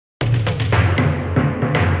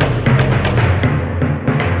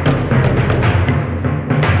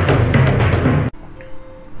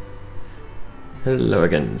Hello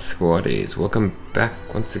again, squaddies. Welcome back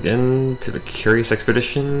once again to the Curious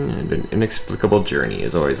Expedition and an Inexplicable Journey.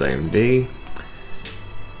 As always, I am D.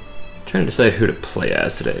 Trying to decide who to play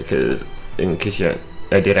as today, because in case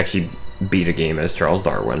I did actually beat a game as Charles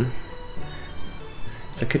Darwin.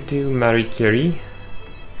 So I could do Mary Kingsley.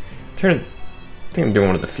 I think I'm doing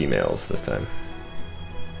one of the females this time.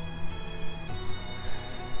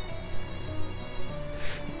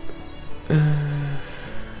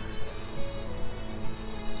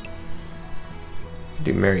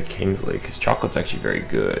 Do Mary Kingsley, because chocolate's actually very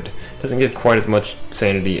good. Doesn't give quite as much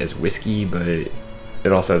sanity as whiskey, but it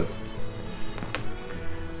also has...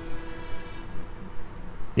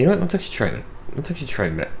 You know what, let's actually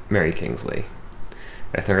try Mary Kingsley.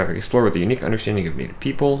 Ethnographic explorer with a unique understanding of native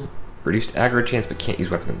people. Reduced aggro chance, but can't use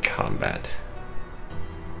weapons in combat.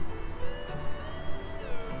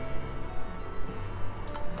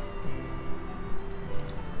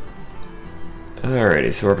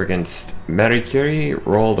 Alrighty, so we're up against Mary Kingsley,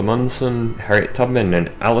 Roald Amundsen, Harriet Tubman, and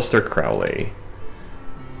Aleister Crowley.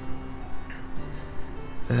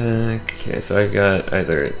 Okay, so I got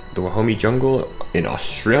either the Wahomey Jungle in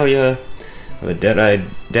Australia, or the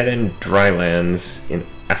dead-end drylands in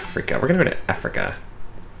Africa. We're gonna go to Africa.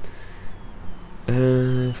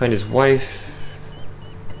 Find his wife,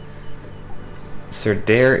 Sir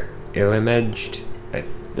Dare Ilimaged.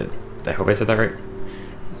 I hope I said that right.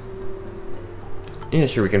 Yeah,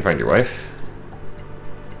 sure, we can find your wife.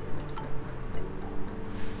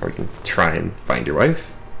 Or we can try and find your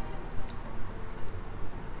wife.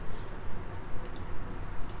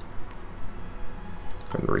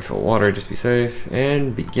 Going to refill water, just be safe,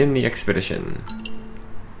 and begin the expedition.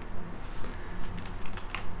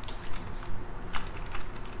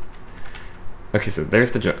 Okay, so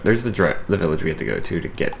there's the village we have to go to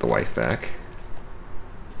get the wife back.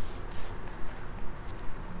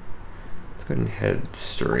 Let's go ahead and head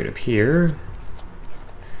straight up here.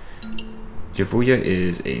 Javuya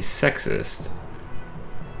is a sexist.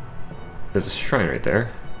 There's a shrine right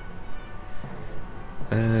there.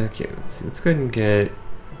 Okay, let's go ahead and get...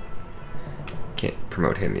 Can't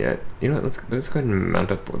promote him yet. You know what, let's go ahead and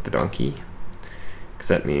mount up with the donkey. Because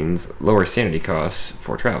that means lower sanity costs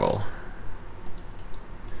for travel.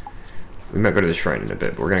 We might go to the shrine in a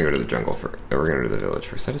bit, but we're gonna go to the jungle first. We're gonna go to the village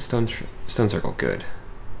first. That is stone circle, good.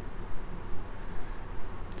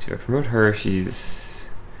 So if I promote her, she's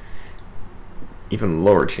even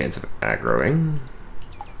lower chance of aggroing.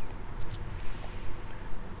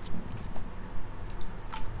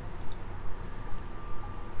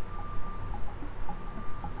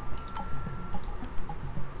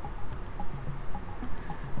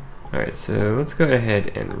 Alright, so let's go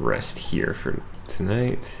ahead and rest here for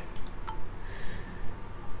tonight.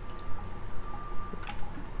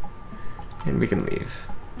 And we can leave.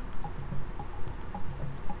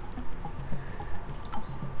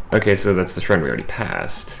 Okay, so that's the shrine we already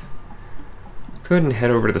passed. Let's go ahead and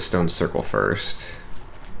head over to the stone circle first.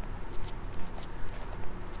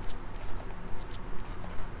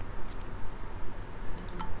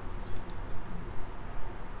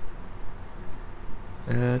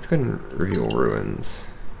 Let's go ahead and reveal ruins.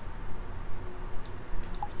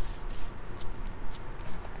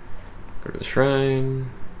 Go to the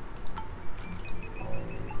shrine.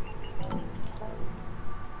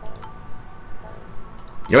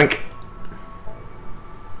 Yoink!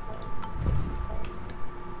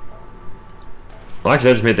 Well,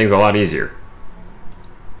 actually, that just made things a lot easier.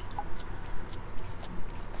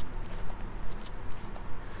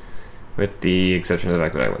 With the exception of the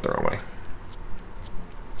fact that I went the wrong way.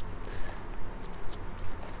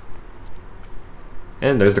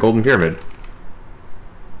 And there's the Golden Pyramid.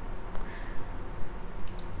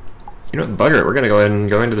 You know what, bugger it, we're gonna go ahead and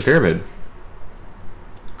go into the pyramid.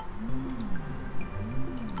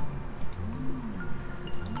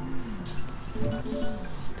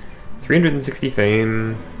 $360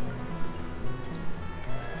 fame.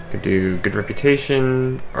 Could do good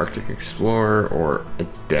reputation, Arctic explorer, or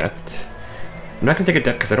adept. I'm not gonna take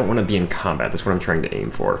adept because I don't want to be in combat. That's what I'm trying to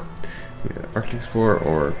aim for. So Arctic explorer,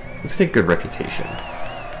 or let's take good reputation.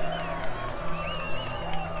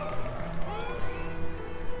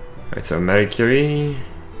 Alright, so Mary Kingsley,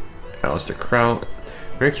 Aleister Crowley.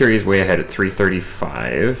 Mary Kingsley is way ahead at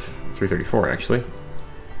 335, 334 actually.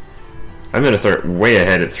 I'm going to start way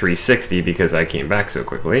ahead at 360 because I came back so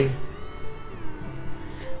quickly.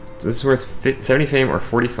 So this is worth 70 fame or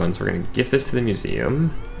 40 funds. We're going to gift this to the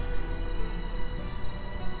museum.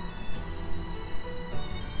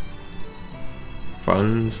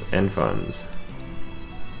 Funds and funds.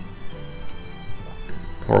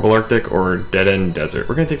 Horrible Arctic or Dead End Desert.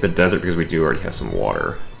 We're going to take the desert because we do already have some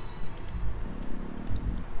water.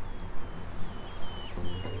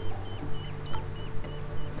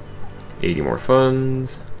 80 more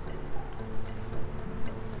funds.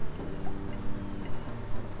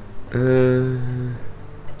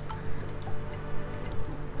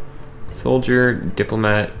 Soldier,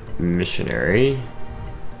 diplomat, missionary.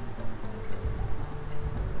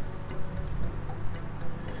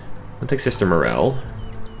 I'll take Sister Morel.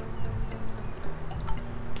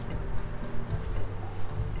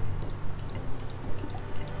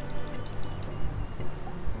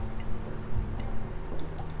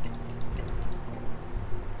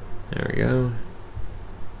 There we go.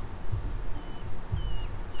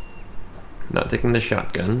 Not taking the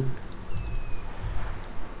shotgun.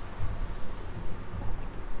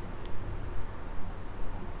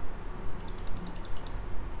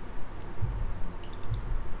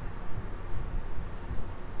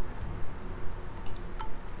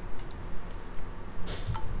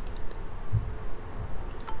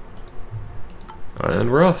 And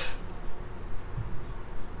we're off.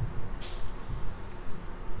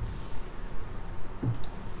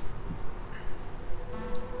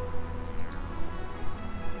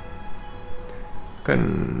 Go ahead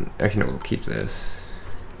and, actually no, we'll keep this.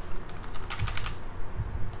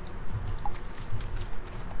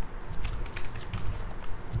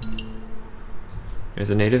 There's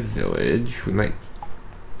a native village. We might.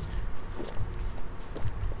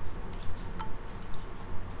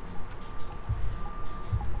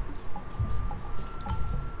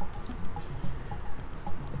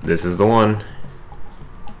 This is the one.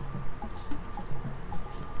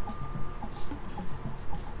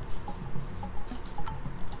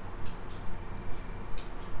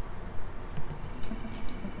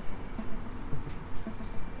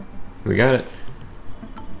 We got it.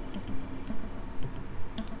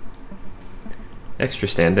 Extra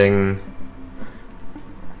standing.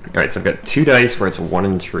 Alright, so I've got 2 dice where it's 1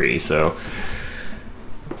 and 3, so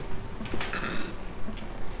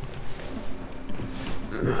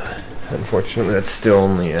unfortunately that's still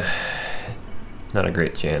only not a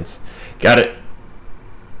great chance. Got it.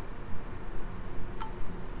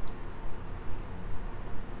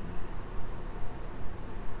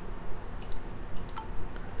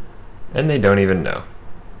 And they don't even know.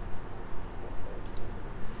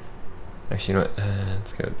 Actually, you know what?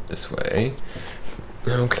 Let's go this way.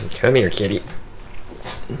 Okay, come here, kitty.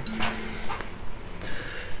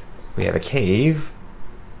 We have a cave.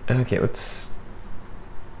 Okay, let's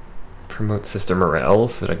promote Sister Morel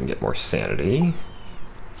so that I can get more sanity.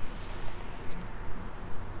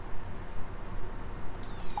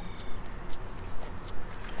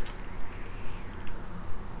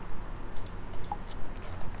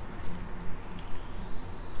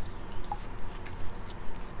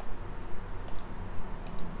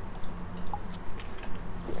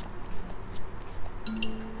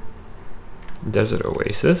 Desert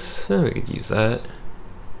Oasis. Oh, we could use that.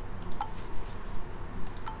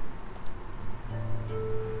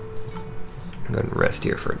 I'm going to rest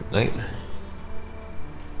here for a night.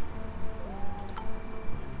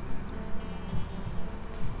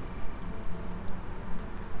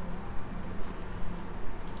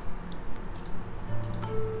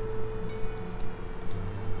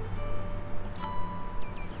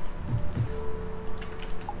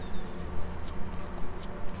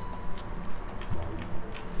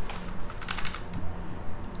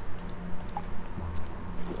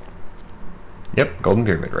 Yep, golden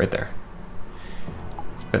pyramid right there.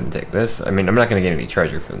 Go ahead and take this. I mean, I'm not going to get any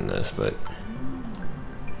treasure from this, but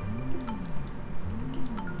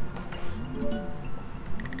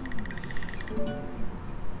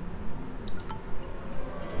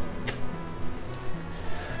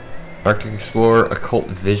Arctic Explorer, Occult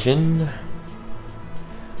Vision,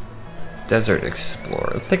 Desert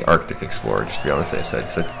Explorer. Let's take Arctic Explorer just to be on the safe side,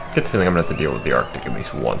 because I get the feeling I'm going to have to deal with the Arctic at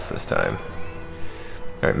least once this time.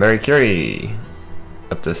 Alright, Mary Kingsley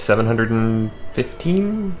up to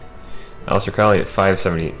 715. Alistair Colley at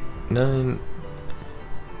 579.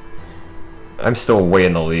 I'm still way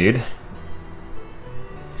in the lead.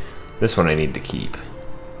 This one I need to keep.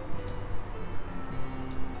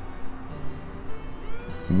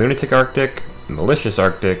 Lunatic Arctic, Malicious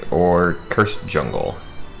Arctic, or Cursed Jungle.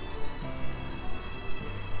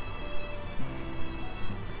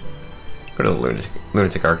 Go to the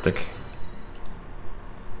Lunatic Arctic.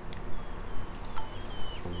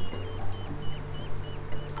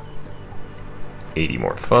 $80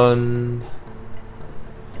 more funds.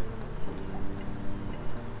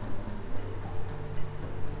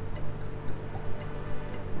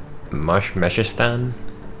 Meshistan.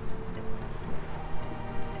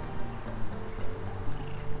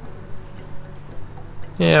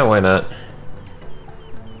 Yeah, why not?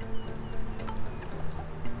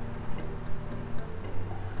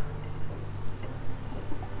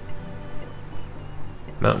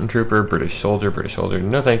 Mountain trooper, British soldier,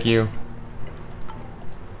 no thank you.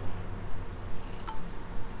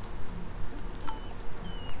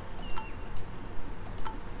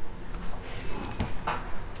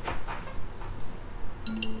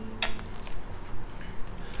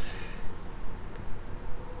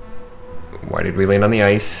 Why did we land on the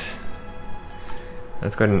ice?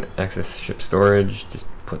 Let's go ahead and access ship storage. Just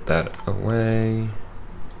put that away.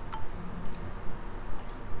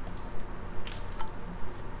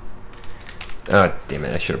 Oh, damn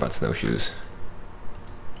it, I should have bought snowshoes.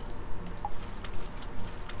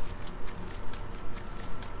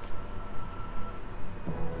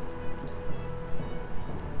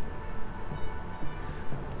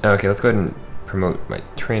 Okay, let's go ahead and promote my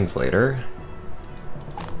translator.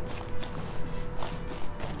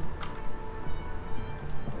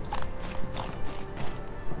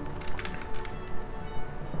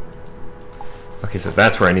 Okay, so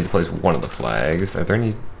that's where I need to place one of the flags. Are there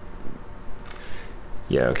any...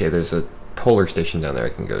 Yeah, okay, there's a polar station down there I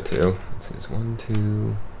can go to. Let's see, there's 1,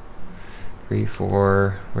 2, 3,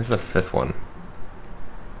 4... Where's the 5th one?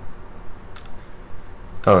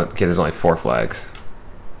 Oh, okay, there's only 4 flags.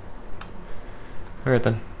 Alright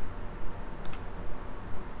then.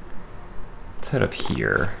 Let's head up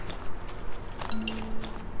here.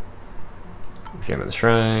 Examine the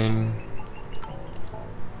shrine.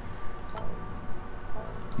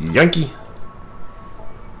 Yankee!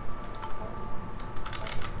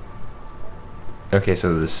 Okay,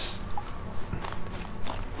 so this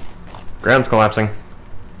ground's collapsing.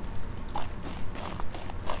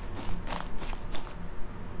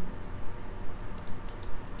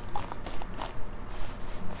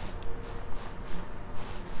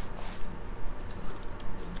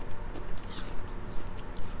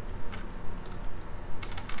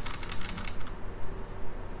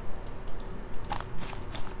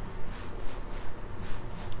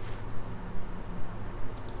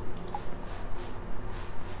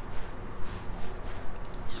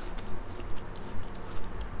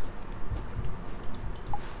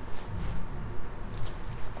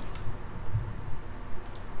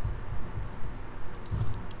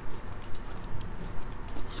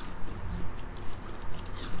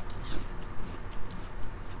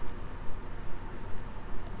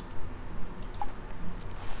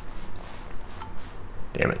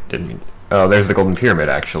 Damn it, didn't mean... Oh, there's the Golden Pyramid,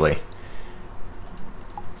 actually.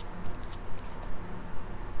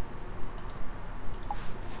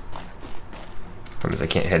 Problem is I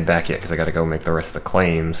can't head back yet because I gotta go make the rest of the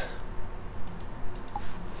claims.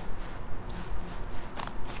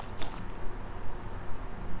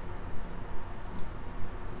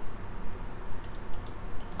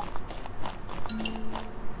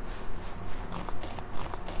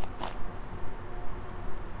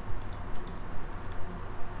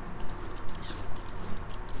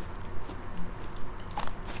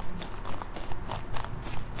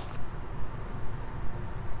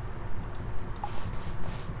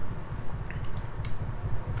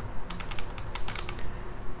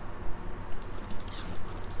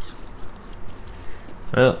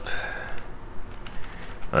 Well,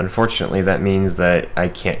 unfortunately that means that I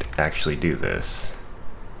can't actually do this.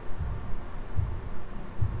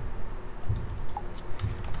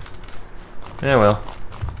 Yeah, well.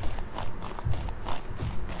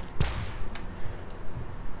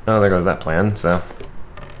 Oh, there goes that plan, so...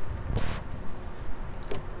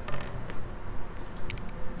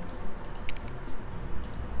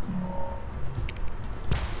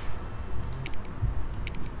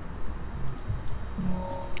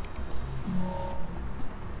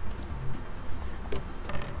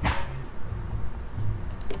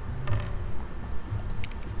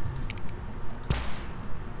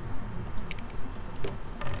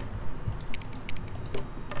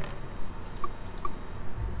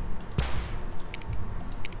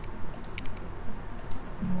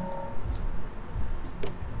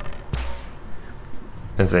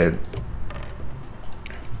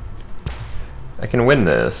 I can win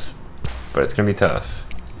this, but it's gonna be tough.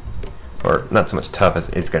 Or not so much tough as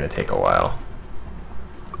it's gonna take a while.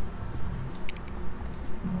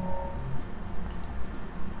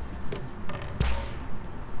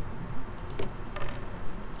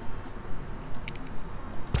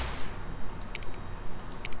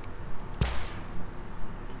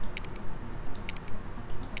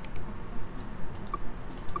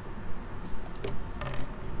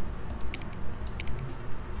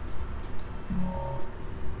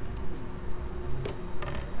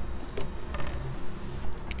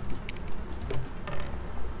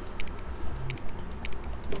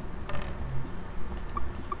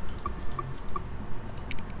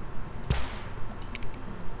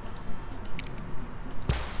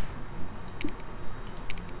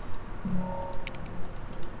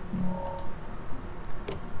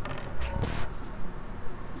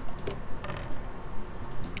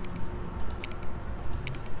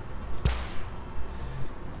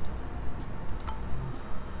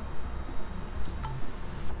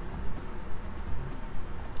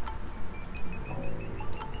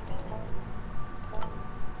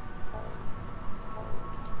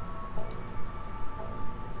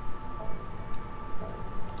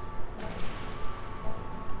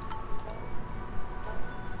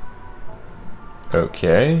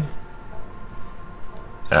 Okay.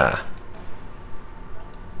 Ah.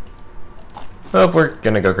 Oh, we're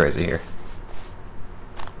gonna go crazy here.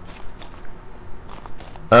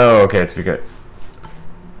 Oh, okay, it's because...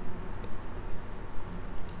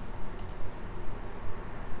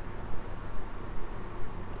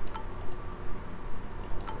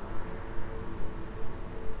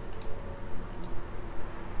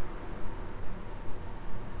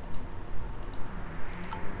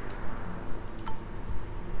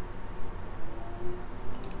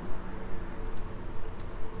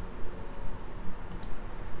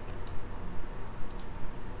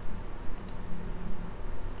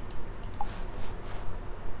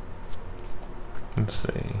 Let's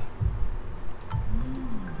see.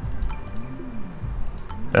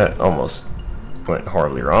 That almost went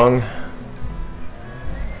horribly wrong.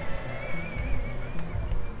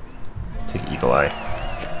 Take Eagle Eye.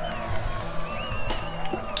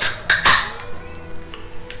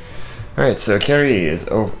 Alright, so carry is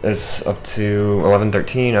up to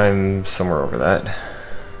 1113. I'm somewhere over that.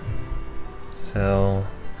 Sell,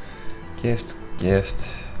 gift,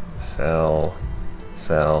 gift, sell,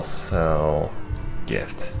 sell, sell,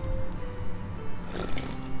 gift.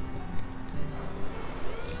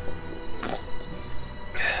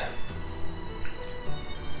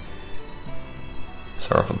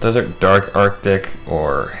 Sorrowful Desert, Dark Arctic,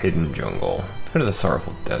 or Hidden Jungle. Let's go to the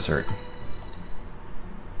Sorrowful Desert.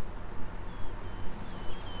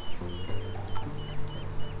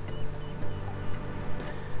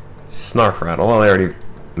 Snarf Rattle. Well, I already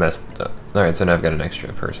messed up. Alright, so now I've got an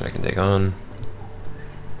extra person I can take on.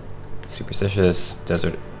 Superstitious,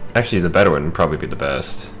 Desert. Actually, the Bedouin would probably be the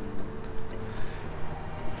best.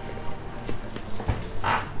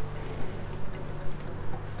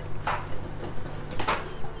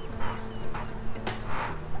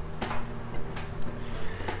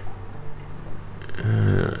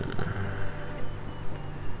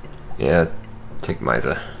 Yeah, take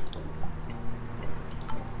Misa.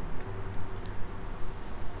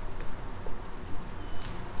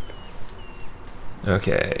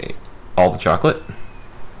 Okay, all the chocolate,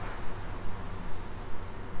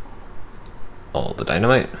 all the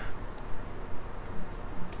dynamite,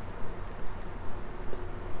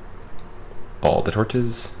 all the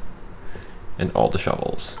torches, and all the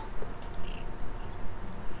shovels.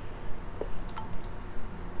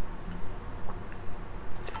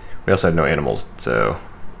 We also have no animals, so...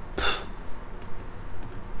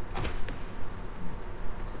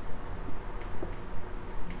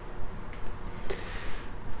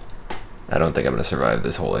 I don't think I'm going to survive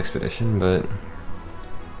this whole expedition, but...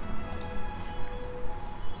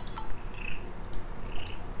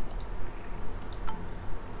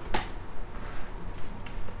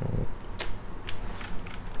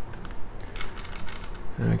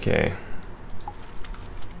 Okay.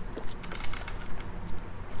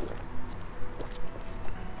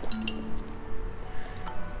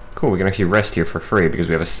 Cool, we can actually rest here for free because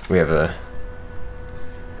we have a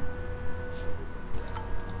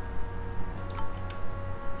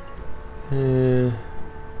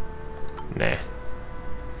nah.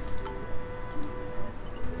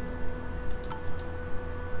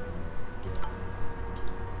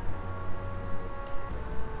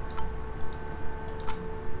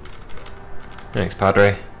 Thanks,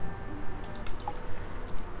 Padre.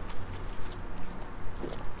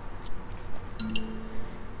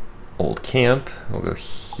 Old camp. We'll go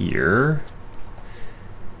here.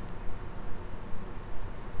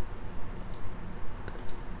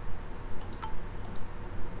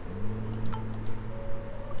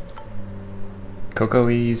 Cocoa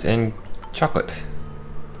leaves and chocolate.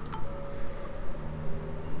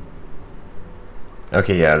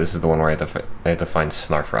 Okay, yeah, this is the one where I have to find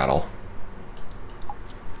Snarf Rattle.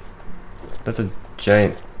 That's a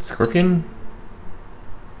giant scorpion?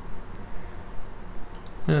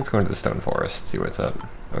 Yeah, let's go into the stone forest, see what's up.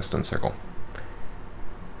 Oh, stone circle.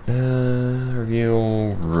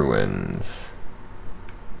 Reveal ruins.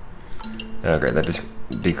 Oh, great, that just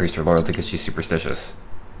decreased her loyalty because she's superstitious.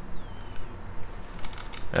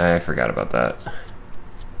 I forgot about that.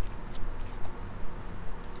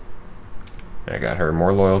 I got her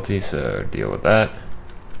more loyalty, so deal with that.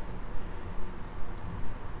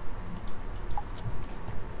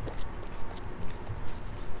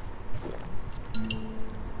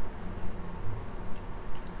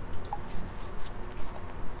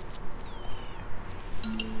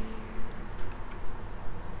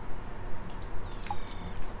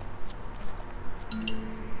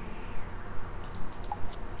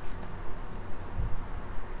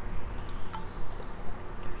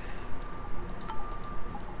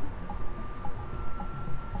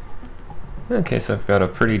 Okay, so I've got a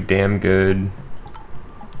pretty damn good...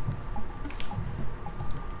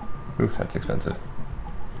 Oof, that's expensive.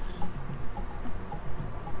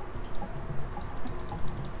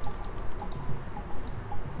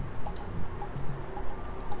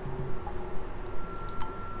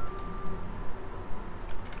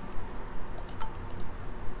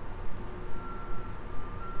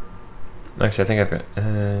 Actually, I think I've got...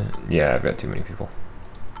 yeah, I've got too many people.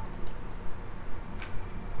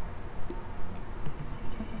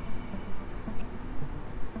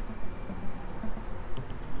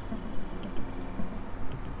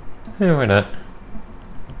 Yeah, why not?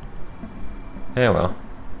 Yeah, well.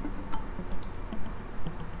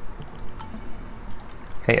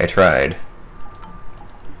 Hey, I tried.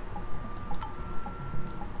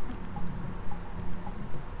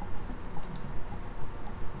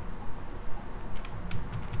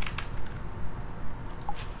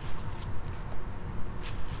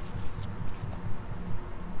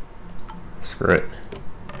 Screw it.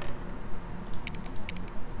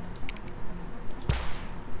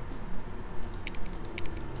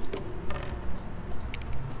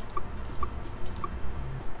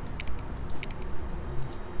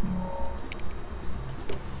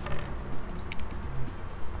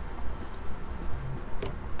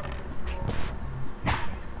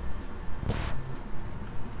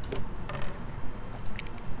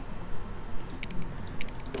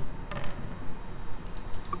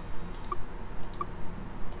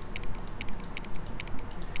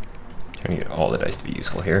 Trying to get all the dice to be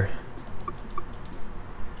useful here.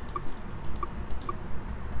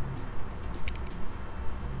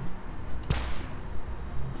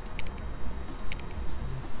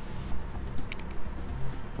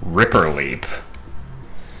 Ripper Leap.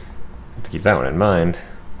 Have to keep that one in mind.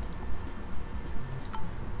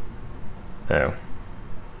 Oh.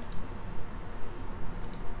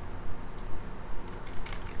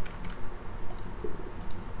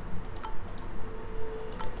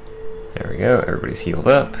 There we go, everybody's healed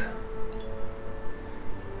up.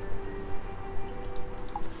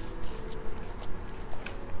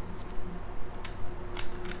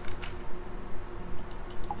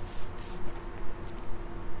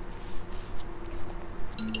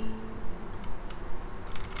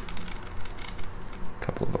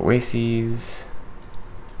 Couple of oases.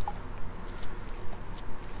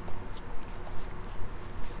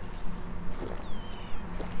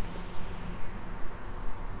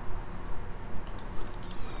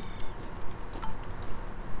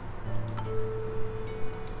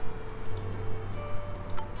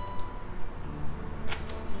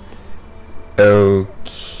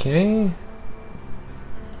 Okay.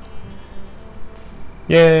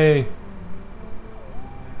 Yay!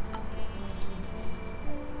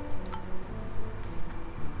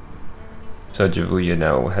 So Javuya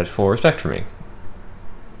now has full respect for me.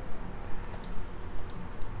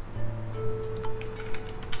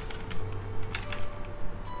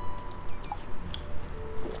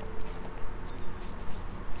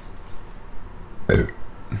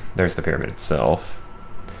 There's the pyramid itself.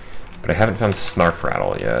 But I haven't found Snarf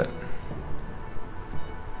Rattle yet.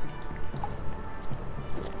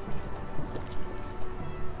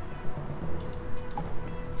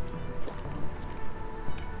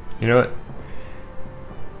 You know what?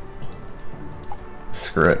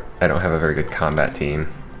 Screw it. I don't have a very good combat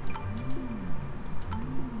team.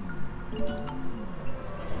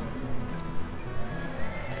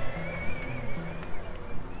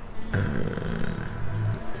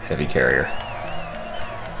 Heavy carrier.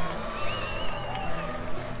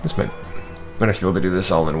 This might actually be able to do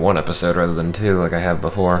this all in one episode rather than two like I have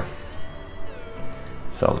before.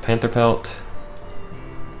 Sell the Panther Pelt.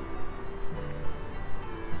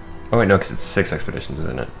 Oh wait, no, because it's 6 expeditions,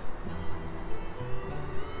 isn't it?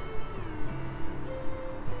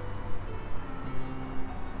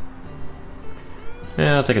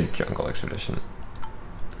 Yeah, I'll take a jungle expedition.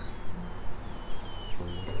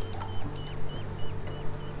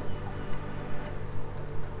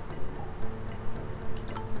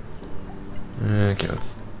 Okay,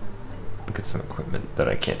 let's look at some equipment that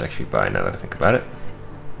I can't actually buy now that I think about it.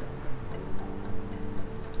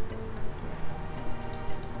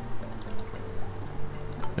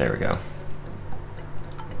 There we go.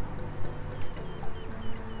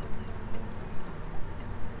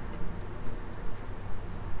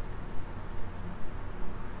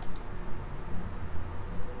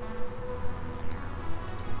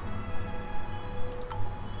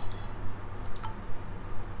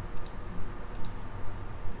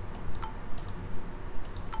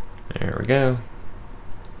 There we go.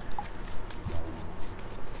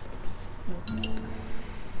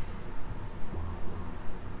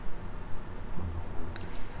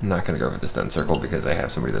 I'm not gonna go for the stone circle because I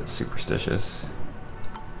have somebody that's superstitious.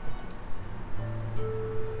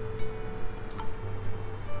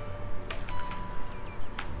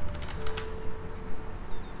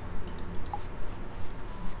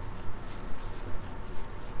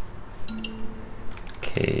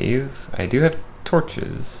 Cave. I do have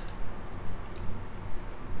torches.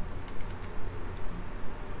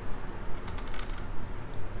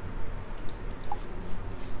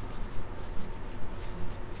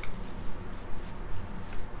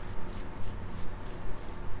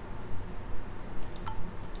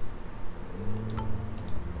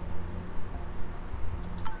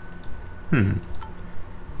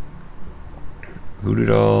 Voodoo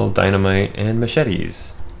doll, dynamite, and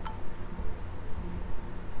machetes.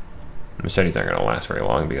 Machetes aren't gonna last very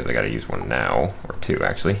long because I gotta use one now, or two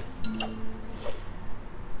actually.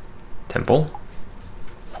 Temple.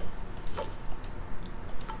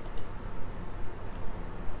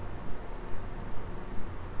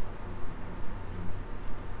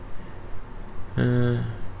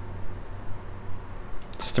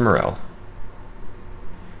 Just a morel.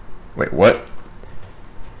 Wait, what?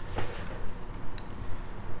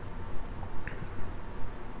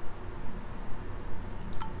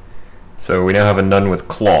 So we now have a nun with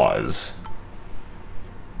claws.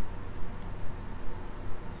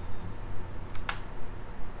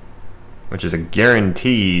 Which is a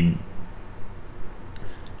guaranteed...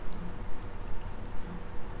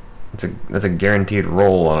 That's a guaranteed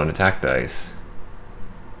roll on an attack dice.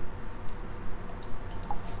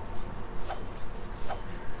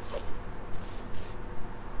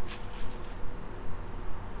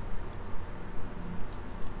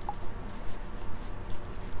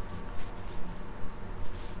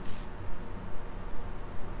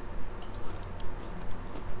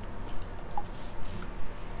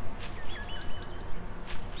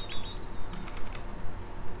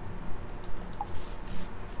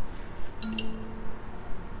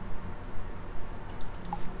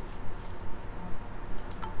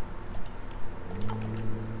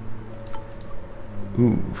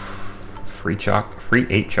 Ooh, free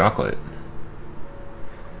 8 chocolate.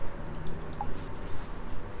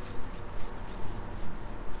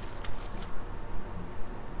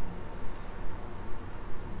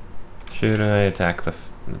 Should I attack the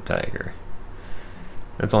tiger?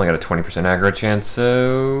 It's only got a 20% aggro chance,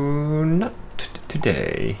 so not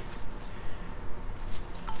today.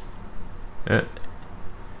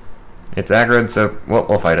 It's aggroed, so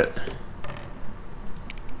we'll fight it.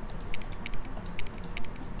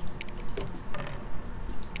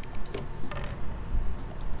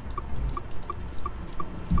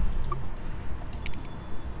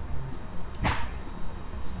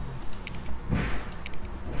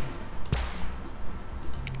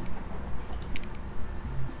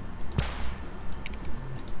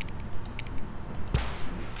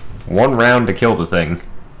 One round to kill the thing.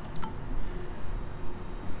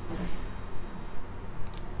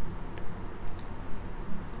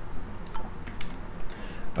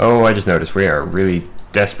 Oh, I just noticed we are really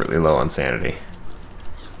desperately low on sanity.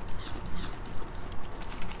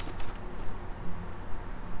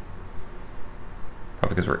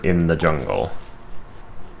 Probably because we're in the jungle.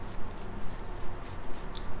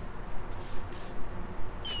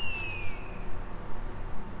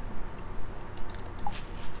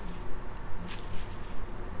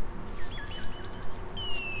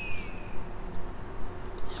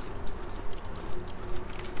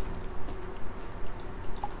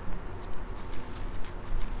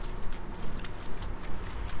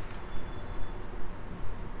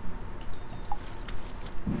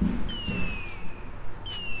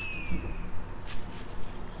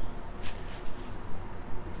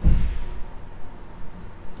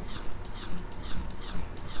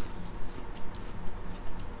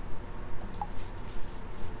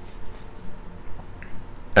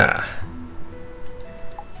 Ah.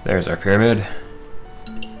 There's our pyramid.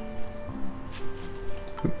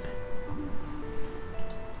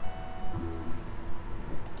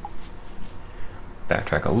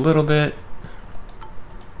 Backtrack a little bit.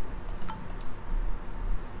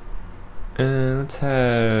 And let's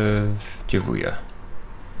have Javuya.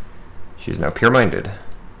 She's now pure-minded.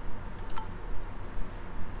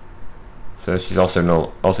 So she's also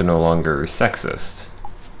no longer sexist.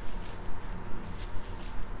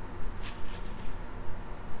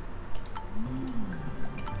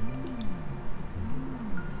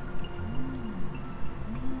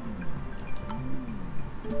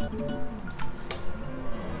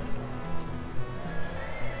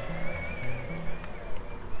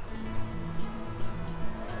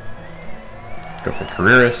 Go for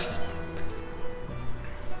careerist.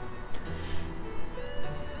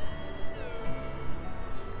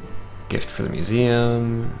 for the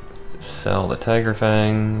museum. Sell the tiger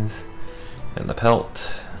fangs and the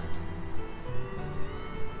pelt.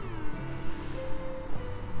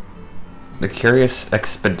 The Curious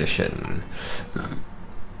Expedition.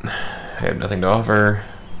 I have nothing to offer.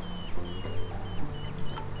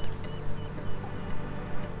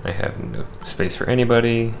 I have no space for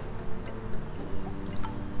anybody.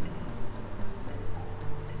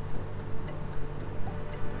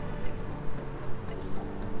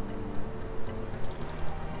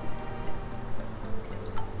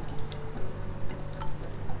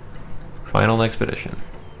 Final expedition.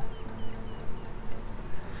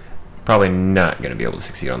 Probably not going to be able to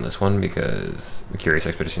succeed on this one because the Curious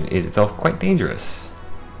Expedition is itself quite dangerous.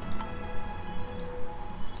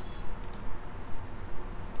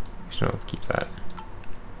 So let's keep that.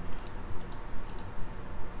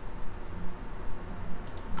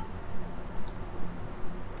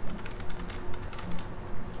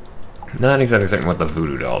 Not exactly certain what the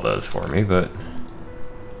voodoo doll does for me, but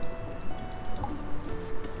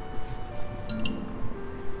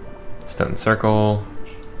stone circle.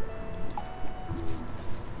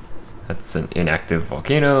 That's an inactive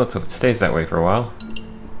volcano. Let's hope it stays that way for a while.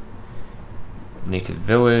 Native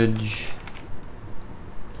village.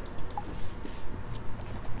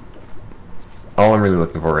 All I'm really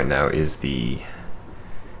looking for right now is the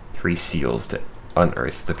 3 seals to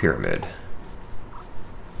unearth the pyramid.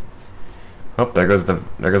 Oh, there goes the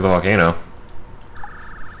volcano.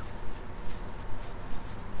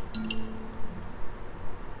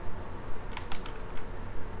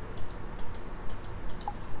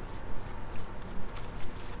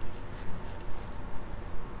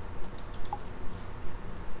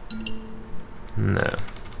 No.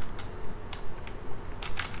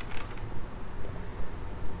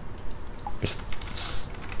 There's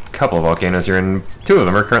a couple of volcanoes here, and 2 of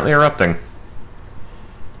them are currently erupting.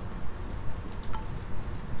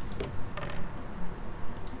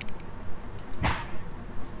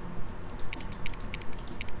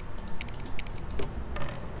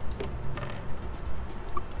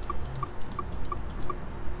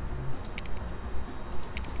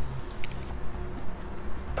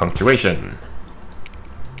 Punctuation.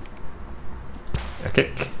 A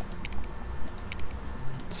kick.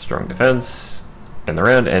 Strong defense. And the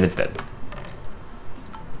round, and it's dead.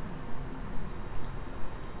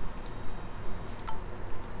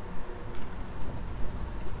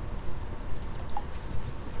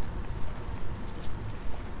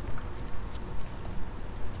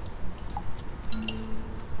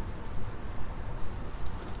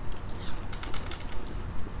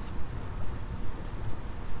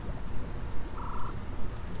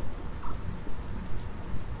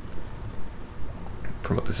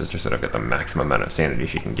 Promote the sister so that I've got the maximum amount of sanity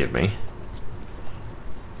she can give me.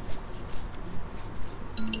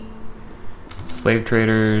 Slave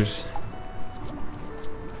traders.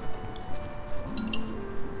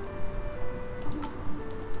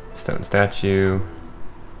 Stone statue.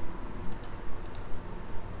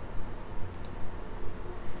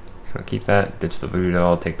 Just gonna keep that, ditch the voodoo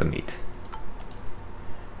doll, take the meat.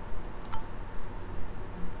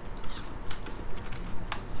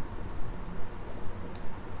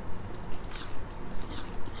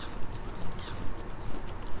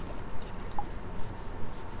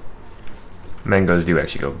 Mangoes do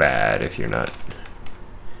actually go bad if you're not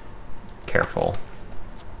careful.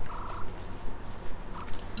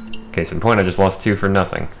 Case in point, I just lost 2 for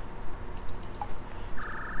nothing.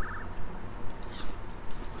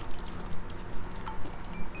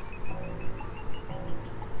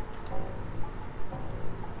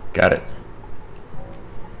 Got it.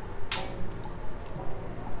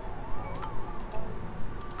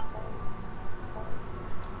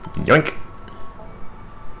 Yoink!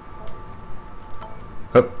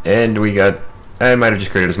 Oh, and we got... I might have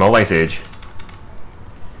just created a small ice age.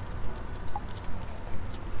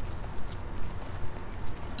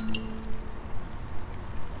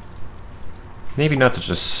 Maybe not such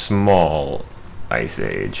a small ice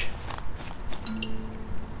age.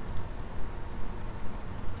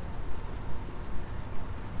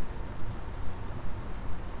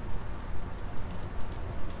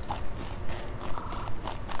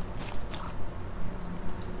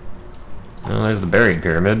 Well, there's the buried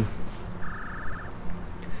pyramid.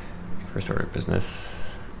 First order of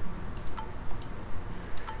business.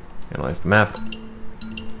 Analyze the map.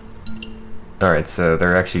 Alright, so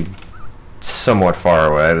they're actually somewhat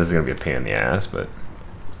far away. This is going to be a pain in the ass, but...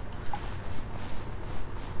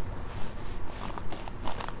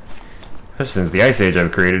 since the ice age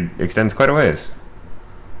I've created extends quite a ways.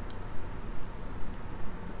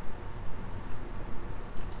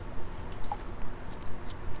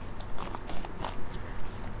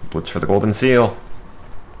 Bullets for the golden seal.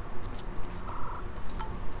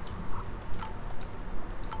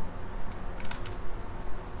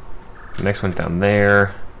 The next one's down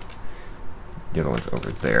there. The other one's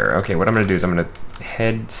over there. Okay, what I'm going to do is I'm going to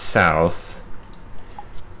head south.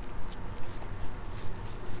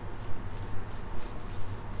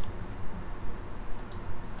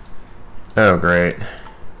 Oh, great.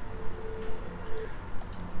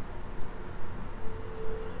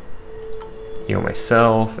 Heal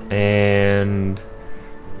myself and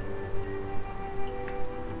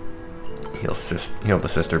heal the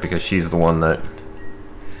sister because she's the one that,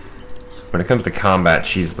 when it comes to combat,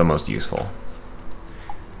 she's the most useful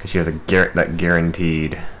because she has that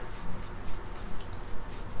guaranteed.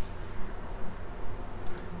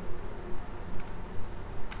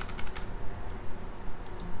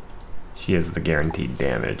 She has the guaranteed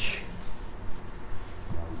damage.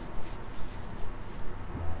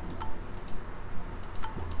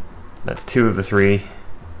 That's 2 of the 3.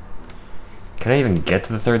 Can I even get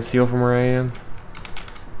to the 3rd seal from where I am?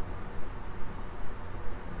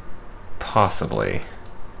 Possibly.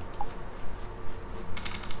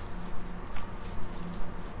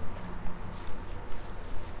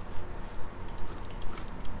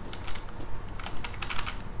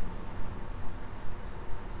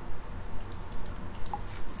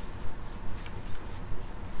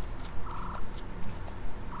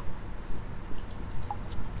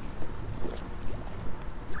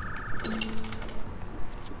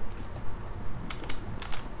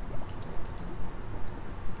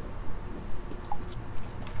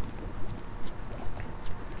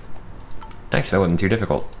 Actually, that wasn't too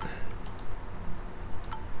difficult.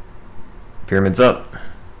 Pyramid's up.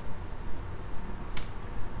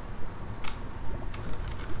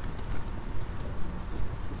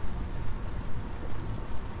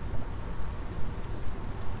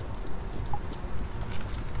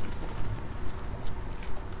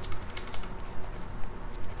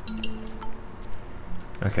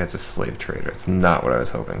 Okay, it's a slave trader. It's not what I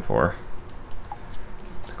was hoping for.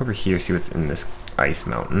 Let's go over here, see what's in this ice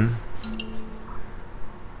mountain.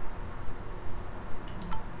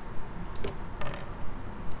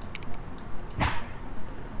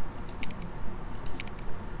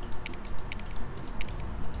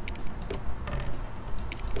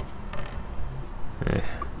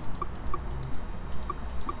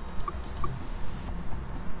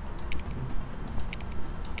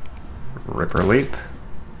 Ripper leap.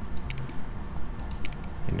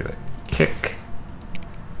 Into a kick.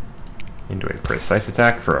 Into a precise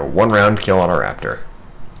attack for a 1-round kill on a raptor.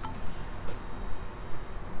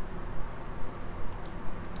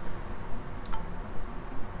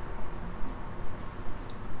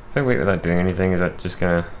 If I wait without doing anything, is that just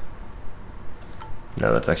gonna...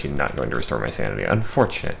 No, that's actually not going to restore my sanity.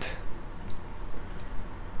 Unfortunate.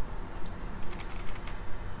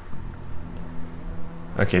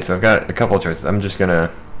 Okay, so I've got a couple of choices. I'm just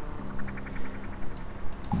gonna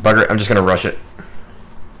bugger it. I'm just gonna rush it.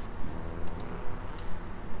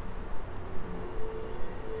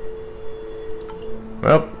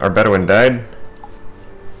 Well, our Bedouin died.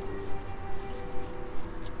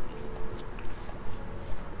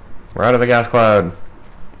 We're out of the gas cloud.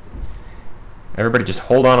 Everybody just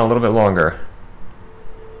hold on a little bit longer.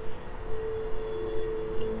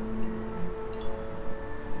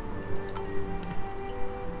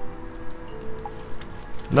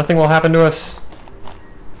 Nothing will happen to us.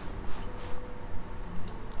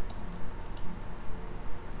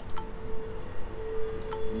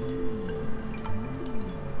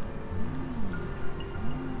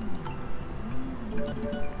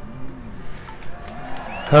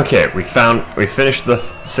 Okay, we finished the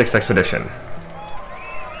 6th expedition.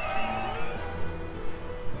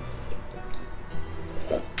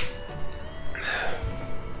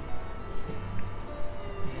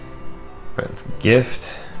 Right, let's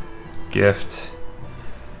gift. I'm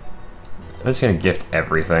just gonna gift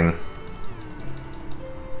everything.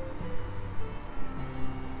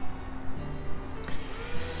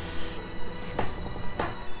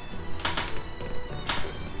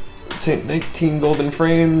 Take 19 golden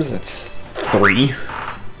frames, that's 3.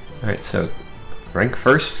 Alright, so rank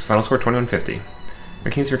first, final score 2150.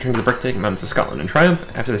 Mary Kingsley returned to the breathtaking mountains of Scotland in triumph.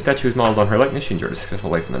 After the statue was modeled on her likeness, she enjoyed a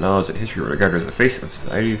successful life in the knowledge that history would regard her as the face of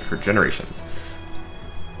society for generations.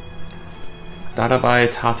 Dadabai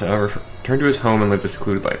Tata returned to his home and lived a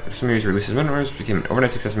secluded life. After some years, he released his memoirs, became an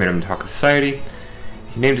overnight success and made him the talk of society.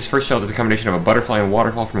 He named his first child as a combination of a butterfly and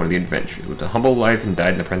waterfall from one of the adventures. He lived a humble life and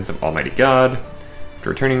died in the presence of Almighty God.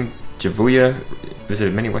 After returning, Javuya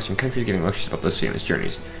visited many Western countries, giving lectures about those famous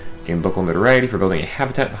journeys. Gained local notoriety for building a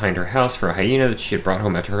habitat behind her house for a hyena that she had brought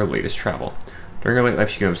home after her latest travel. During her late life,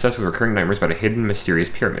 she became obsessed with recurring nightmares about a hidden, mysterious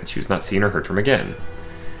pyramid. She was not seen or heard from again.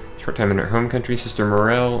 A short time in her home country, Sister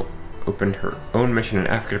Morel opened her own mission in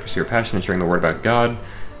Africa to pursue her passion and sharing the word about God.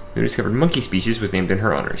 New discovered monkey species was named in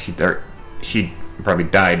her honor. She probably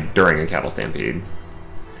died during a cattle stampede.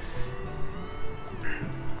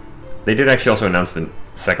 They did actually also announce the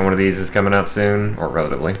second one of these is coming out soon, or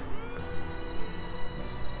relatively.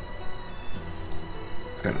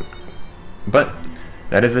 It's good. But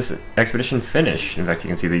that is this expedition finished. In fact, you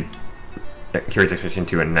can see the Curious Expedition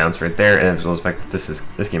 2 announced right there, and as well as the fact that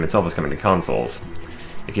this game itself is coming to consoles.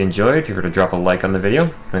 If you enjoyed, feel free to drop a like on the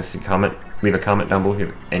video. Leave a comment down below if you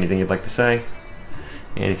have anything you'd like to say.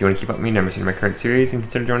 And if you want to keep up with me and in my current series, then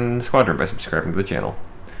consider joining the squadron by subscribing to the channel.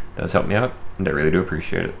 It does help me out, and I really do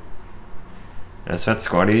appreciate it. As for that,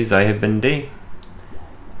 squaddies, I have been D.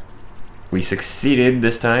 We succeeded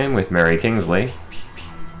this time with Mary Kingsley.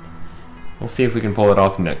 We'll see if we can pull it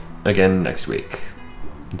off again next week.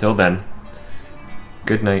 Until then,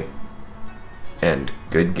 good night, and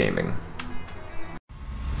good gaming.